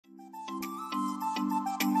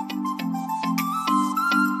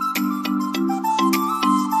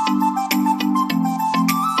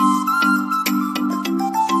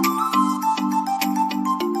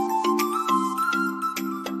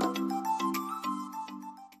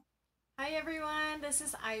everyone, this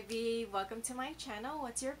is Ivy. Welcome to my channel,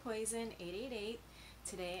 What's Your Poison 888.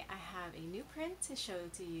 Today I have a new print to show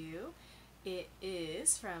to you. It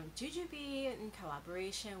is from Jujube in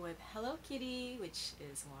collaboration with Hello Kitty, which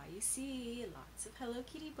is why you see lots of Hello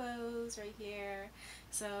Kitty bows right here.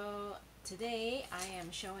 So today I am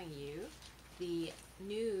showing you the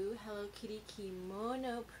new Hello Kitty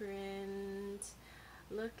Kimono print.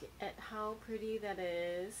 Look at how pretty that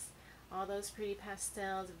is. All those pretty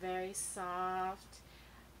pastels, very soft,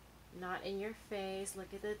 not in your face.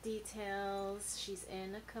 Look at the details. She's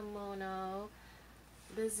in a kimono.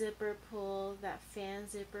 The zipper pull, that fan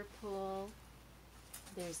zipper pull.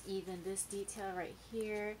 There's even this detail right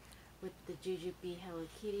here with the Jujube Hello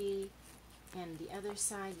Kitty. And the other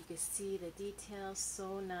side, you can see the details,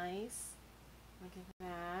 so nice. Look at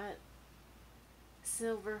that.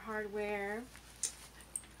 Silver hardware.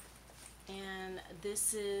 And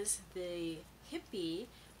this is the hippie,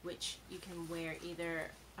 which you can wear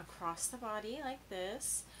either across the body like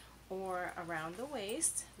this or around the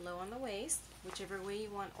waist, low on the waist, whichever way you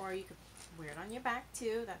want, or you could wear it on your back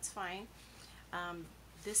too, that's fine.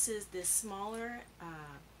 This is the smaller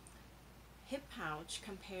hip pouch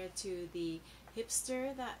compared to the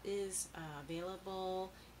Hipster that is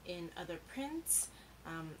available in other prints.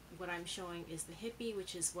 What I'm showing is the hippie,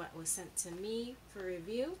 which is what was sent to me for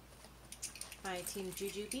review by Team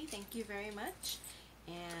Jujube. Thank you very much.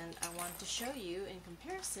 And I want to show you in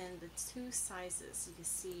comparison the two sizes. You can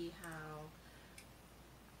see how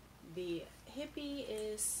the hippie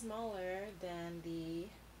is smaller than the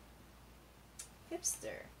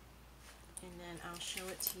Hipster. And then I'll show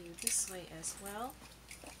it to you this way as well.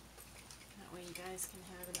 That way you guys can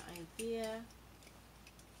have an idea.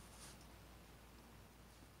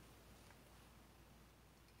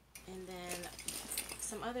 And then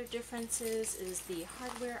some other differences is the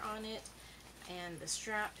hardware on it and the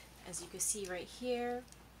strap. As you can see right here,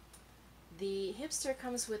 the Hipster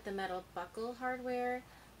comes with the metal buckle hardware.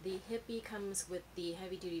 The hippie comes with the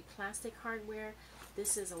heavy-duty plastic hardware.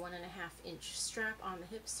 This is a 1.5 inch strap on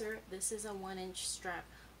the Hipster. This is a 1 inch strap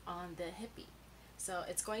on the hippie. So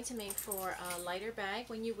it's going to make for a lighter bag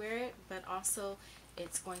when you wear it, but also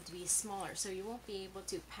it's going to be smaller, so you won't be able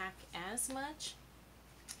to pack as much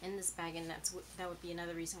in this bag, and that would be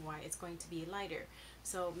another reason why it's going to be lighter.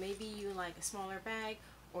 So maybe you like a smaller bag,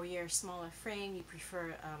 or you're a smaller frame, you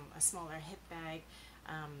prefer a smaller hip bag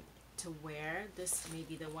to wear. This may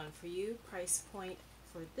be the one for you. Price point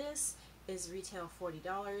for this is retail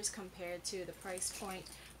 $40 compared to the price point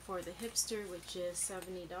for the Hipster, which is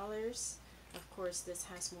 $70. Of course, this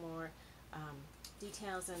has more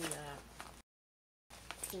details and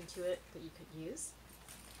into it that you could use.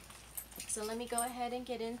 So let me go ahead and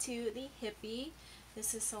get into the hippie.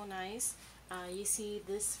 This is so nice. You see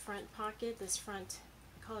this front pocket, I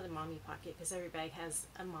call it a mommy pocket because every bag has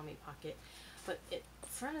a mommy pocket, but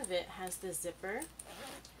front of it has the zipper.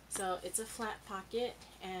 So it's a flat pocket,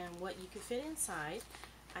 and what you could fit inside,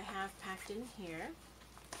 I have packed in here,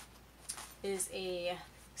 is a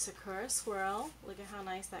Sakura swirl. Look at how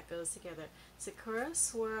nice that goes together. Sakura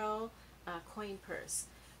swirl coin purse.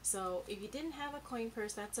 So if you didn't have a coin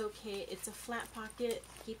purse, that's okay. It's a flat pocket.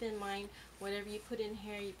 Keep in mind, whatever you put in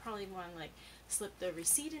here, you probably want to like slip the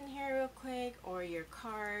receipt in here real quick, or your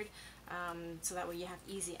card, so that way you have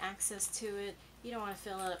easy access to it. You don't want to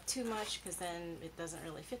fill it up too much because then it doesn't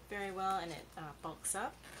really fit very well and it bulks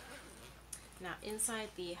up. Now inside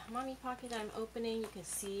the mommy pocket that I'm opening, you can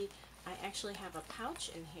see I actually have a pouch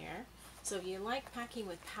in here. So if you like packing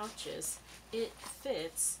with pouches, it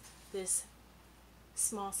fits this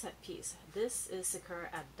small set piece. This is Sakura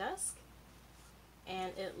at Dusk,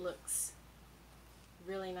 and it looks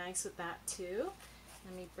really nice with that too.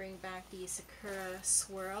 Let me bring back the Sakura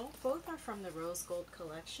swirl. Both are from the Rosegold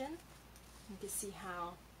collection. You can see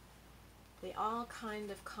how they all kind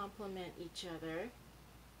of complement each other.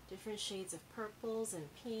 Different shades of purples and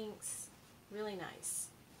pinks. Really nice.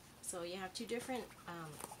 So you have two different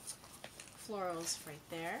florals right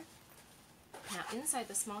there. Now inside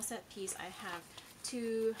the small set piece, I have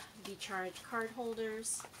two decharge card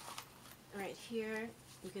holders right here.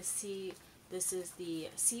 You can see this is the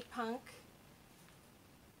Sea Punk,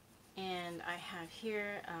 and I have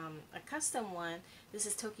here a custom one. This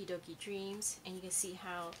is Tokidoki Dreams, and you can see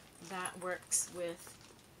how that works with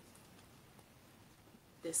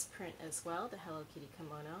this print as well, the Hello Kitty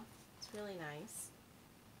Kimono. It's really nice.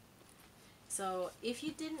 So if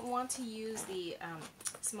you didn't want to use the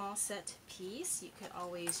small set piece, you could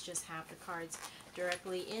always just have the cards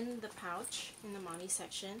directly in the pouch in the mommy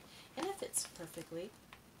section, and it fits perfectly.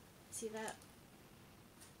 See that?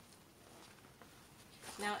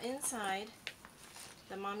 Now inside,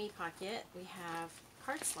 the mommy pocket, we have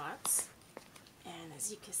card slots, and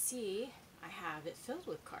as you can see, I have it filled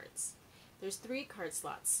with cards. There's 3 card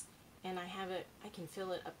slots, and I can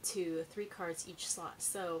fill it up to 3 cards each slot.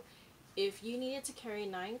 So if you needed to carry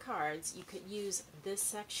 9 cards, you could use this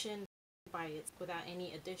section by it without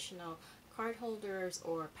any additional card holders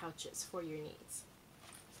or pouches for your needs.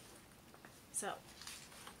 So,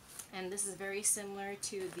 and this is very similar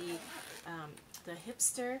to the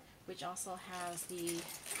Hipster, which also has the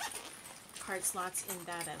card slots in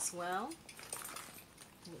that as well.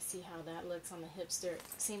 Let me see how that looks on the Hipster.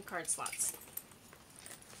 Same card slots.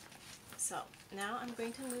 So now I'm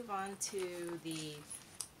going to move on to the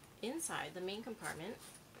inside, the main compartment.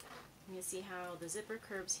 You can see how the zipper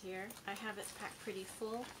curves here. I have it packed pretty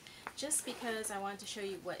full just because I wanted to show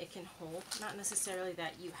you what it can hold, not necessarily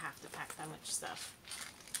that you have to pack that much stuff.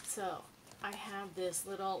 So I have this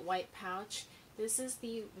little white pouch. This is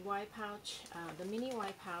the white pouch, the mini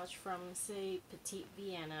white pouch from, say, Petite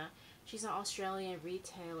Vienna. She's an Australian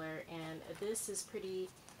retailer, and this is pretty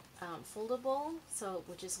foldable, so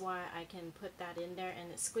which is why I can put that in there,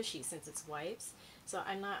 and it's squishy since it's wipes. So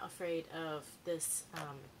I'm not afraid of this,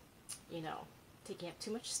 you know, taking up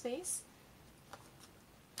too much space.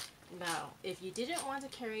 Now, if you didn't want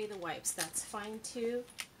to carry the wipes, that's fine too.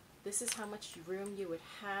 This is how much room you would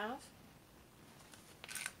have.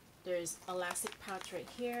 There's elastic pouch right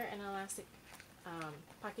here and elastic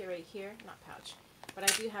pocket right here, not pouch, but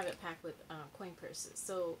I do have it packed with coin purses.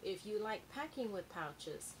 So if you like packing with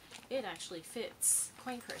pouches, it actually fits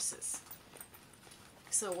coin purses.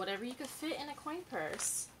 So whatever you could fit in a coin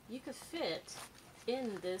purse, you could fit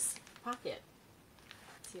in this pocket.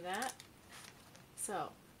 See that? So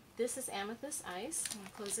this is amethyst ice. I'm gonna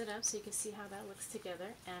close it up so you can see how that looks together.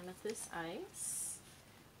 Amethyst ice.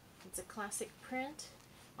 It's a classic print,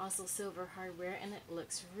 also silver hardware, and it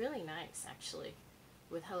looks really nice actually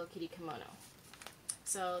with Hello Kitty Kimono.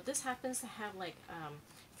 So this happens to have like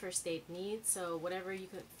first aid needs, so whatever you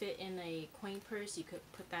could fit in a coin purse, you could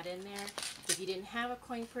put that in there. If you didn't have a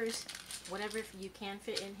coin purse, whatever you can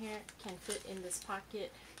fit in here can fit in this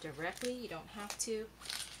pocket directly. You don't have to.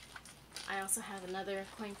 I also have another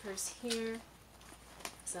coin purse here.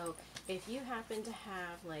 So if you happen to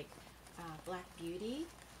have like Black Beauty,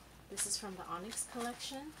 this is from the Onyx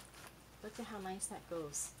collection. Look at how nice that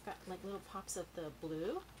goes. Got like little pops of the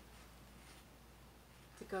blue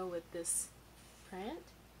to go with this print.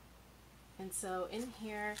 And so in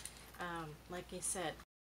here, like I said,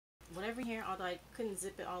 whatever here, although I couldn't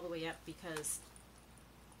zip it all the way up because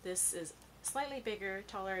this is slightly bigger,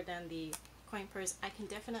 taller than the coin purse, I can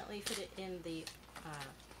definitely fit it in the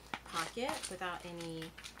pocket without any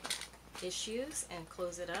issues and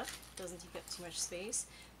close it up. Doesn't take up too much space.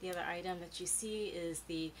 The other item that you see is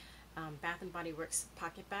the Bath & Body Works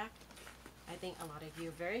pocket bag. I think a lot of you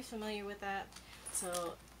are very familiar with that.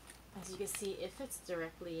 So as you can see, it fits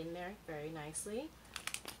directly in there very nicely.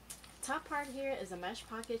 Top part here is a mesh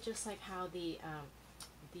pocket, just like how the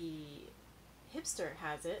Hipster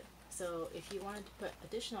has it. So if you wanted to put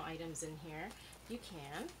additional items in here, you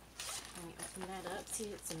can. Let me open that up. See,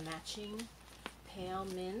 it's a matching pale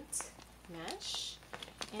mint mesh.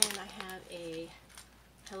 And I have a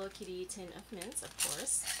Hello Kitty tin of mints, of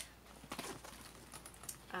course.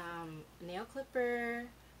 Nail clipper,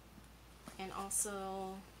 and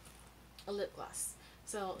also a lip gloss.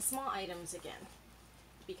 So small items again,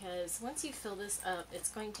 because once you fill this up, it's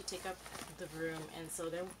going to take up the room, and so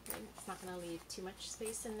it's not going to leave too much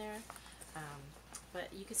space in there. But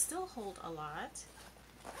you can still hold a lot.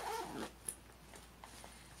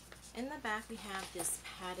 In the back we have this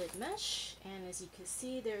padded mesh, and as you can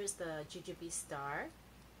see, there's the Jujube star,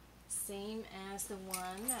 same as the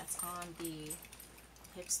one that's on the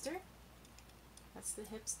Hipster. That's the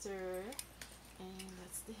Hipster, and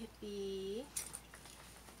that's the Hippie.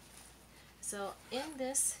 So in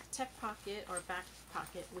this tech pocket or back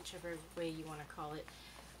pocket, whichever way you want to call it,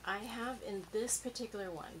 I have in this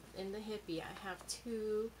particular one, in the Hippie, I have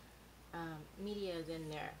 2 medias in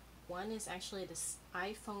there. One is actually this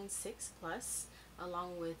iPhone 6 Plus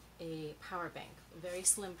along with a power bank, a very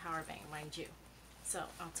slim power bank, mind you. So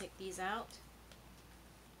I'll take these out.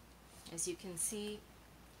 As you can see,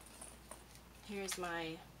 here's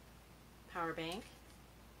my power bank.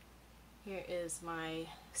 Here is my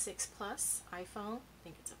 6 Plus iPhone. I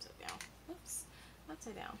think it's upside down. Oops,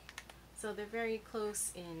 upside down. So they're very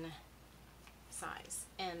close in size,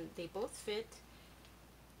 and they both fit.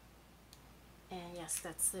 And yes,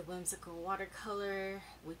 that's the whimsical watercolor,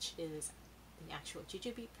 which is the actual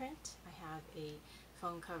Jujube print. I have a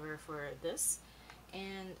phone cover for this,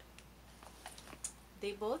 and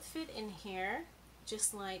they both fit in here.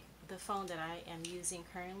 just like the phone that I am using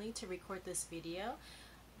currently to record this video.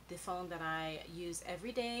 The phone that I use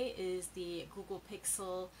every day is the Google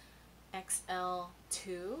Pixel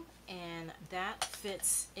XL2, and that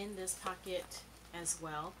fits in this pocket as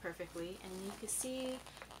well perfectly. And you can see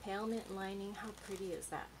pale mint lining. How pretty is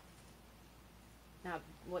that? Now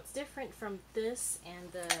what's different from this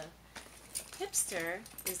and the Hipster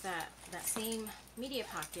is that same media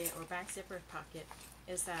pocket or back zipper pocket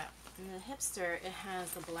is that in the Hipster it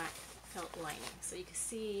has the black felt lining, so you can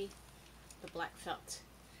see the black felt,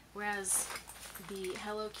 whereas the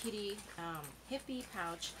Hello Kitty Hippie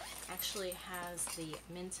pouch actually has the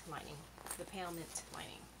mint lining, the pale mint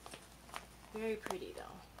lining. Very pretty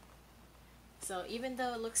though. So even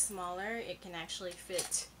though it looks smaller, it can actually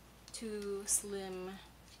fit 2 slim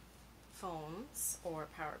phones or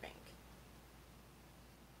power bank.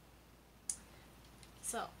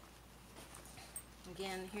 So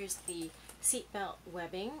again, here's the seatbelt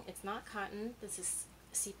webbing. It's not cotton. This is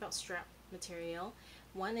seatbelt strap material,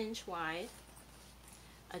 1 inch wide,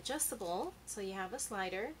 adjustable, so you have a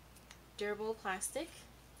slider, durable plastic.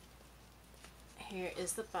 Here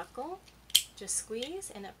is the buckle. Just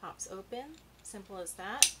squeeze and it pops open. Simple as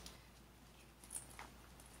that.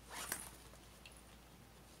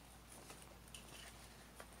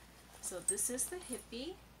 So this is the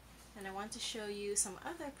Hippie, and I want to show you some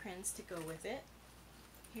other prints to go with it.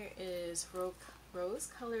 Here is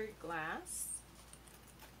rose-colored glass.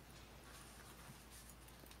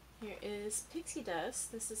 Here is pixie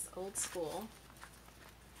dust. This is old school.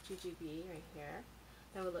 Jujube right here.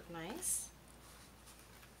 That would look nice.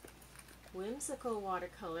 Whimsical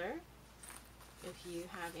watercolor, if you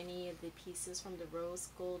have any of the pieces from the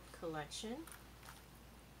Rosegold collection.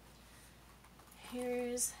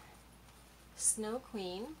 Here's Snow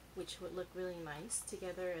Queen, which would look really nice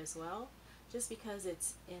together as well, just because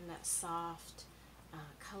it's in that soft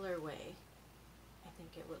colorway. I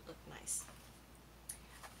think it would look nice.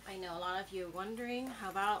 I know a lot of you are wondering, how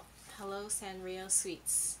about Hello Sanrio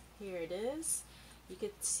Sweets? Here it is. You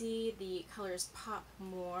could see the colors pop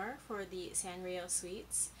more for the Sanrio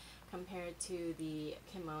Sweets compared to the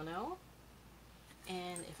kimono.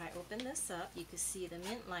 And if I open this up, you can see the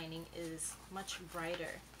mint lining is much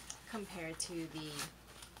brighter compared to the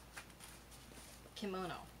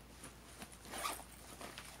kimono.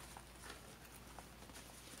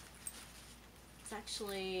 It's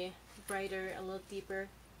actually brighter, a little deeper.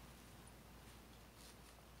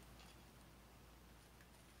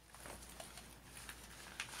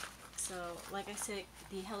 So like I said,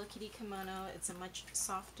 the Hello Kitty Kimono, it's a much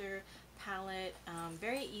softer palette,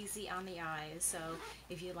 very easy on the eyes. So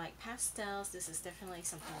if you like pastels, this is definitely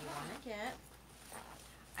something you want to get.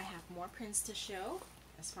 I have more prints to show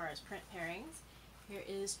as far as print pairings. Here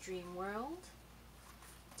is Dream World,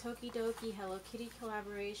 Tokidoki Hello Kitty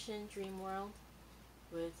collaboration, Dream World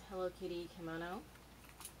with Hello Kitty Kimono.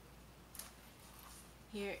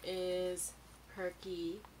 Here is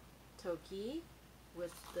Perky Toki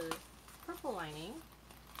with the purple lining.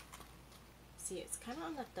 See, it's kind of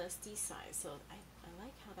on the dusty side, so I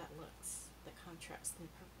like how that looks, the contrast in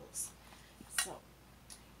purples. So,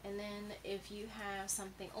 and then if you have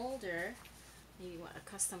something older, maybe you want a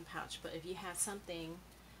custom pouch, but if you have something,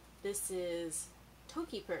 this is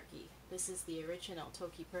Toki Perky. This is the original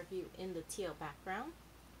Toki Perky in the teal background.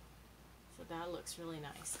 So that looks really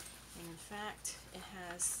nice. And in fact, it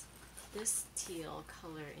has this teal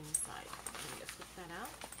color inside. I'm going to flip that out.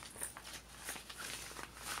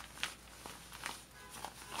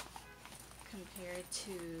 Compared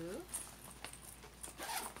to,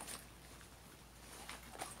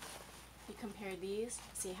 you compare these,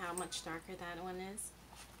 see how much darker that one is.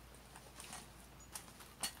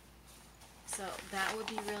 So that would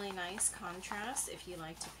be really nice contrast if you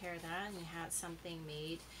like to pair that and you had something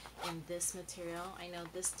made in this material. I know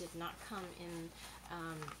this did not come in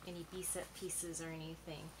any B-set pieces or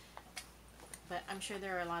anything, but I'm sure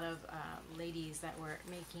there are a lot of ladies that were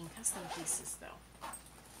making custom pieces though.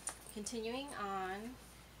 Continuing on,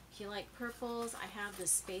 if you like purples, I have the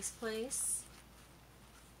Space Place.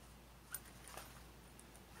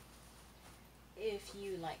 If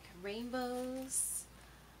you like rainbows,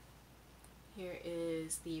 here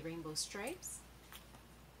is the Rainbow Stripes.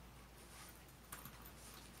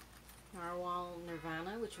 Narwhal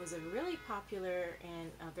Nirvana, which was a really popular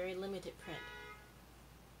and a very limited print.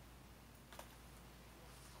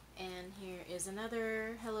 And here is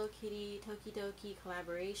another Hello Kitty Tokidoki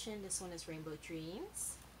collaboration. This one is Rainbow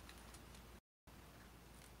Dreams.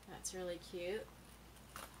 That's really cute.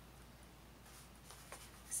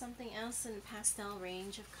 Something else in pastel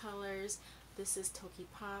range of colors. This is Toki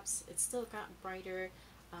Pops. It's still got brighter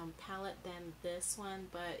palette than this one,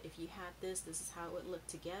 but if you had this, this is how it would look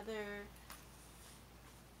together.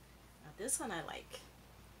 Now this one I like.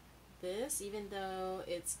 This, even though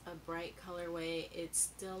it's a bright colorway, it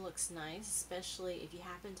still looks nice, especially if you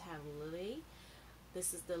happen to have Lily.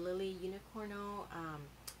 This is the Lily Unicorno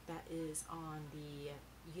that is on the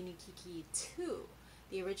Unikiki 2.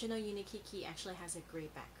 The original Unikiki actually has a gray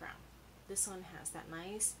background. This one has that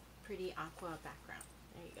nice, pretty aqua background.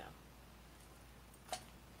 There you go.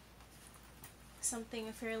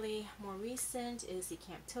 Something fairly more recent is the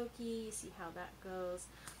Camp Toki. You see how that goes.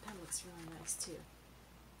 That looks really nice too.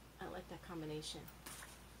 I like that combination.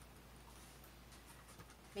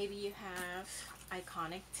 Maybe you have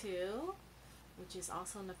Iconic 2, which is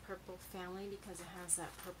also in the purple family because it has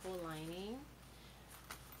that purple lining.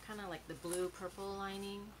 Kind of like the blue purple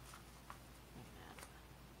lining. Like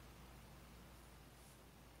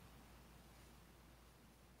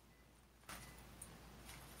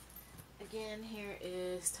that. Again, here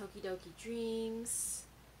is Tokidoki Dreams.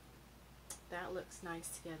 That looks nice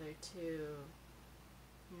together too.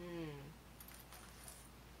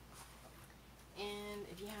 And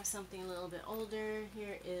if you have something a little bit older,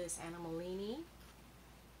 here is Animalini.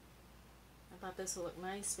 I thought this would look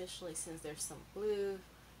nice, especially since there's some blue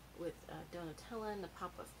with Donatella and the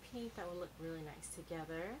pop of pink. That would look really nice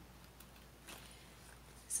together.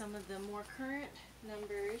 Some of the more current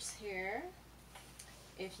numbers here.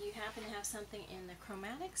 If you happen to have something in the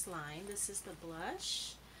Chromatics line, this is the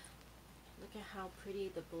blush. Look at how pretty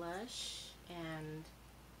the blush and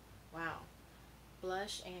wow,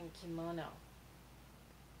 blush and kimono.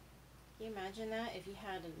 Can you imagine that if you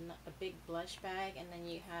had a big blush bag and then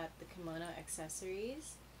you had the kimono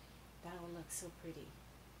accessories? That would look so pretty.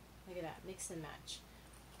 Look at that, mix and match.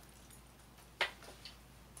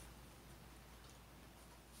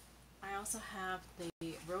 I also have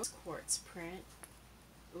the rose quartz print.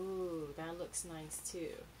 Ooh, that looks nice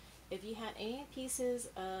too. If you had any pieces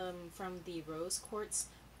from the rose quartz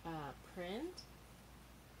print,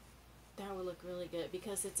 that would look really good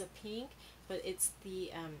because it's a pink, but it's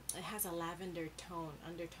the it has a lavender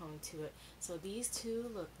undertone to it. So these two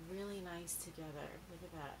look really nice together. Look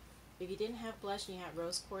at that. If you didn't have blush and you had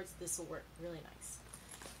rose quartz, this will work really nice.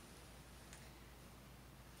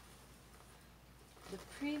 The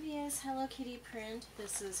previous Hello Kitty print,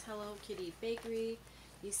 this is Hello Kitty Bakery.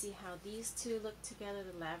 You see how these two look together.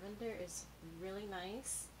 The lavender is really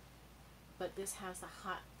nice, but this has a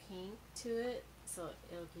hot pink to it, so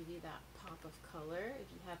it'll give you that pop of color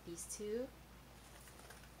if you have these two.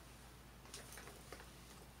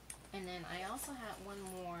 And then I also have one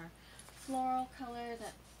more floral color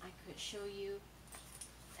that I could show you,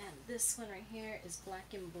 and this one right here is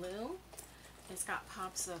Black and Blue. It's got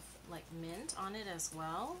pops of like mint on it as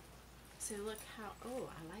well. So look how, oh,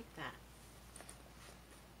 I like that.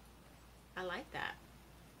 I like that.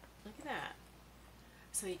 Look at that.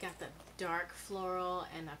 So you got the dark floral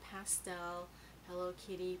and a pastel Hello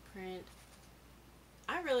Kitty print.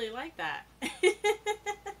 I really like that.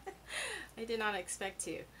 I did not expect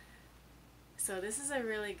to. So this is a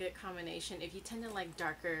really good combination. If you tend to like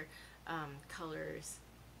darker colors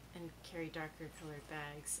and carry darker colored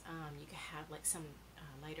bags, you could have like some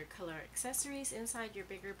lighter color accessories inside your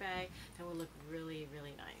bigger bag that will look really,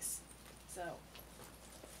 really nice. So,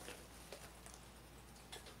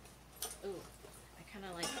 ooh, I kind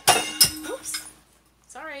of like, oops,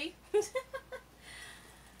 sorry.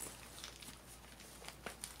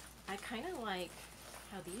 I kind of like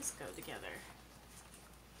how these go together.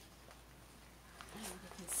 I don't know if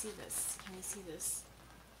you can see this. Can you see this?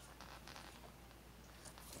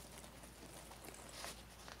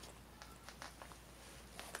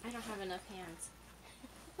 I don't have enough hands.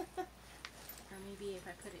 Or maybe if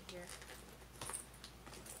I put it here.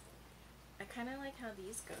 I kind of like how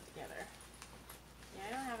these go together. Yeah,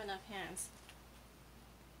 I don't have enough hands.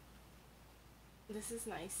 This is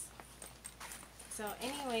nice. So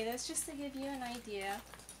anyway, that's just to give you an idea.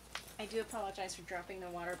 I do apologize for dropping the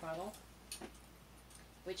water bottle,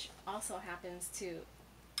 which also happens to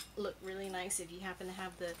look really nice if you happen to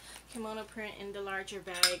have the kimono print in the larger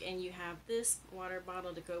bag and you have this water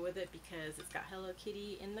bottle to go with it because it's got Hello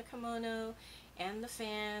Kitty in the kimono and the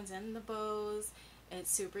fans and the bows.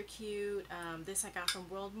 It's super cute. This I got from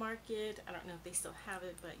World Market. I don't know if they still have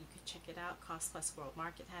it, but you could check it out. Cost Plus World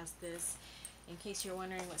Market has this. In case you're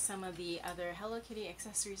wondering what some of the other Hello Kitty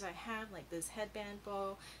accessories I have, like this headband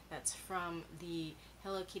bow that's from the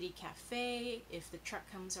Hello Kitty Cafe. If the truck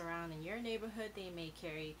comes around in your neighborhood, they may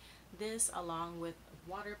carry this along with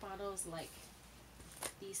water bottles like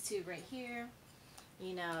these two right here.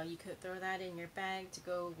 You know, you could throw that in your bag to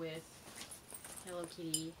go with Hello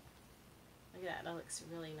Kitty Look at that, that looks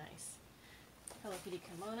really nice. Hello Kitty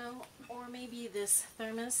Kimono, or maybe this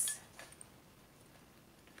thermos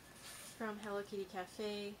from Hello Kitty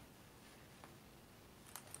Cafe.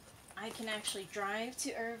 I can actually drive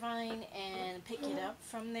to Irvine and pick it up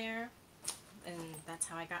from there, and that's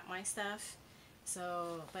how I got my stuff.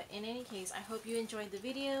 So, but in any case, I hope you enjoyed the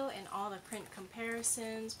video and all the print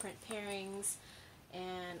comparisons, print pairings,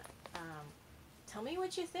 and tell me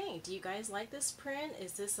what you think. Do you guys like this print?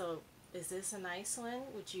 Is this a nice one?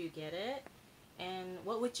 Would you get it? And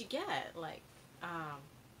what would you get? Like,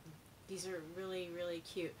 these are really, really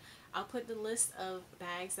cute. I'll put the list of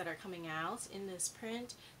bags that are coming out in this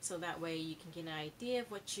print, so that way you can get an idea of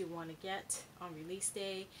what you want to get on release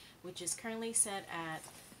day, which is currently set at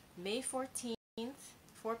May 14th,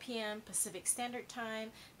 4 p.m. Pacific Standard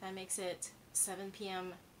Time. That makes it 7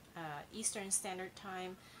 p.m. Eastern Standard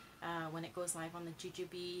Time when it goes live on the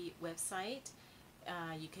Jujube website.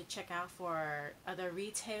 You could check out for other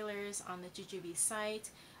retailers on the Jujube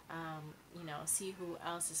site. You know, see who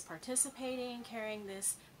else is participating, carrying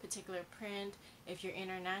this particular print. If you're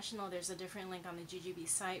international, there's a different link on the Jujube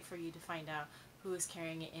site for you to find out who is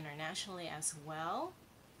carrying it internationally as well.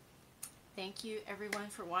 Thank you everyone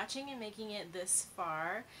for watching and making it this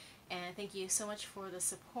far, and thank you so much for the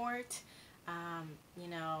support. You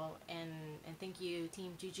know, and thank you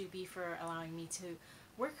Team Jujube for allowing me to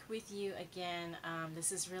work with you again.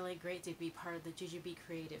 This is really great to be part of the Jujube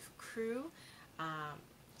creative crew.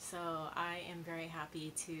 So I am very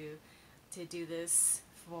happy to do this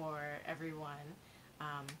for everyone.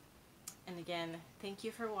 And again, thank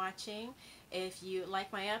you for watching. If you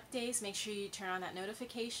like my updates, make sure you turn on that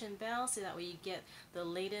notification bell so that way you get the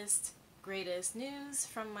latest, greatest news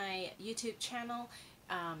from my YouTube channel.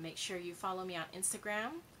 Make sure you follow me on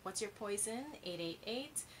Instagram. What's Your Poison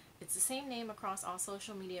 888. It's the same name across all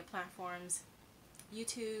social media platforms,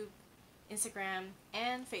 YouTube, Instagram,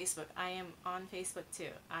 and Facebook. I am on Facebook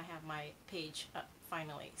too. I have my page up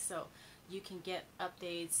finally, so you can get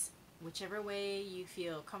updates whichever way you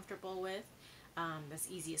feel comfortable with. That's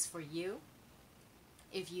easiest for you.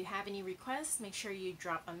 If you have any requests, make sure you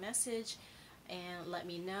drop a message and let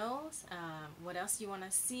me know what else you want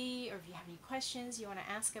to see, or if you have any questions you want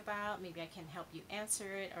to ask about, maybe I can help you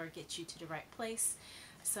answer it or get you to the right place.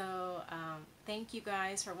 So thank you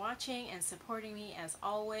guys for watching and supporting me as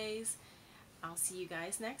always. I'll see you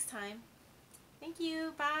guys next time. Thank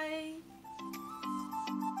you. Bye.